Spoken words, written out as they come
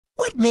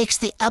What makes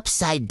the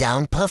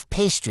upside-down puff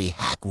pastry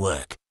hack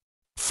work?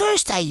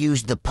 First, I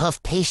used the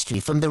puff pastry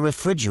from the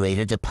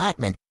refrigerator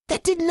department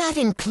that did not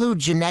include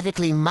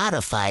genetically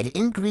modified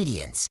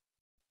ingredients.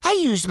 I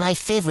used my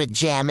favorite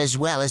jam as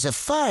well as a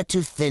far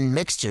too thin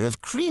mixture of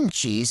cream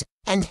cheese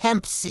and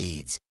hemp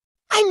seeds.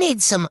 I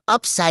made some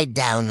upside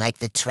down like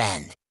the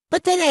trend,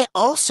 but then I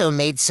also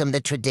made some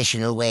the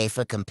traditional way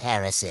for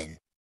comparison.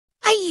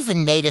 I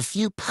even made a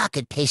few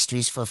pocket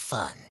pastries for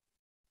fun.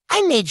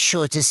 I made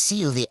sure to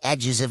seal the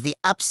edges of the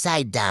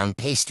upside-down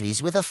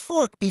pastries with a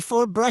fork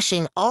before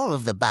brushing all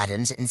of the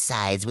bottoms and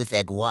sides with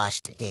egg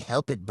wash to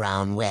help it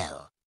brown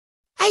well.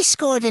 I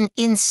scored an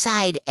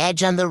inside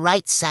edge on the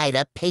right side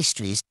up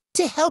pastries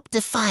to help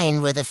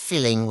define where the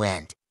filling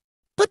went.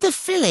 But the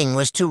filling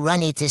was too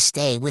runny to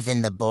stay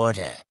within the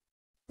border.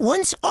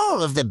 Once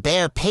all of the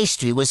bare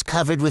pastry was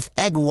covered with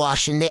egg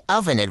wash in the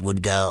oven, it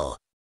would go.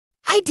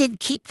 I did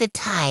keep the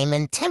time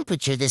and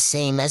temperature the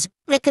same as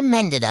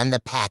recommended on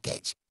the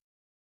package.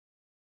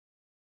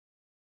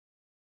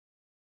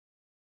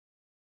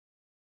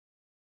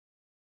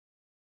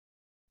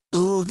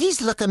 Ooh,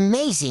 these look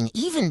amazing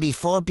even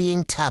before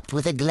being topped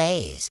with a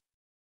glaze.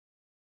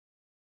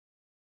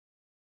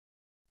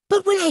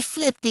 But when I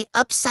flipped the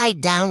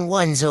upside-down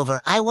ones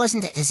over, I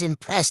wasn't as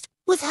impressed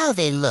with how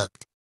they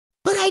looked.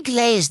 But I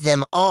glazed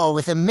them all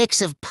with a mix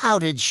of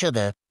powdered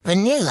sugar,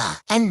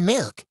 vanilla, and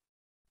milk.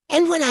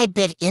 And when I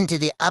bit into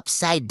the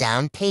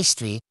upside-down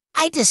pastry,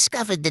 I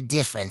discovered the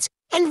difference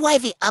and why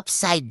the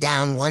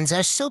upside-down ones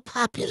are so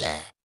popular.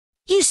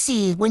 You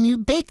see, when you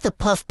bake the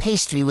puff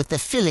pastry with the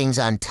fillings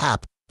on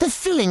top, the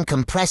filling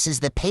compresses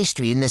the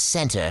pastry in the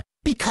center,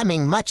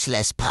 becoming much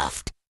less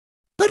puffed.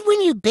 But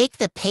when you bake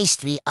the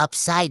pastry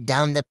upside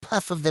down, the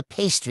puff of the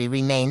pastry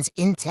remains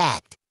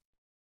intact.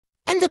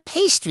 And the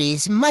pastry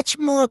is much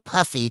more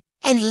puffy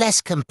and less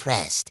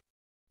compressed.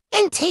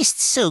 And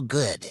tastes so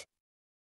good.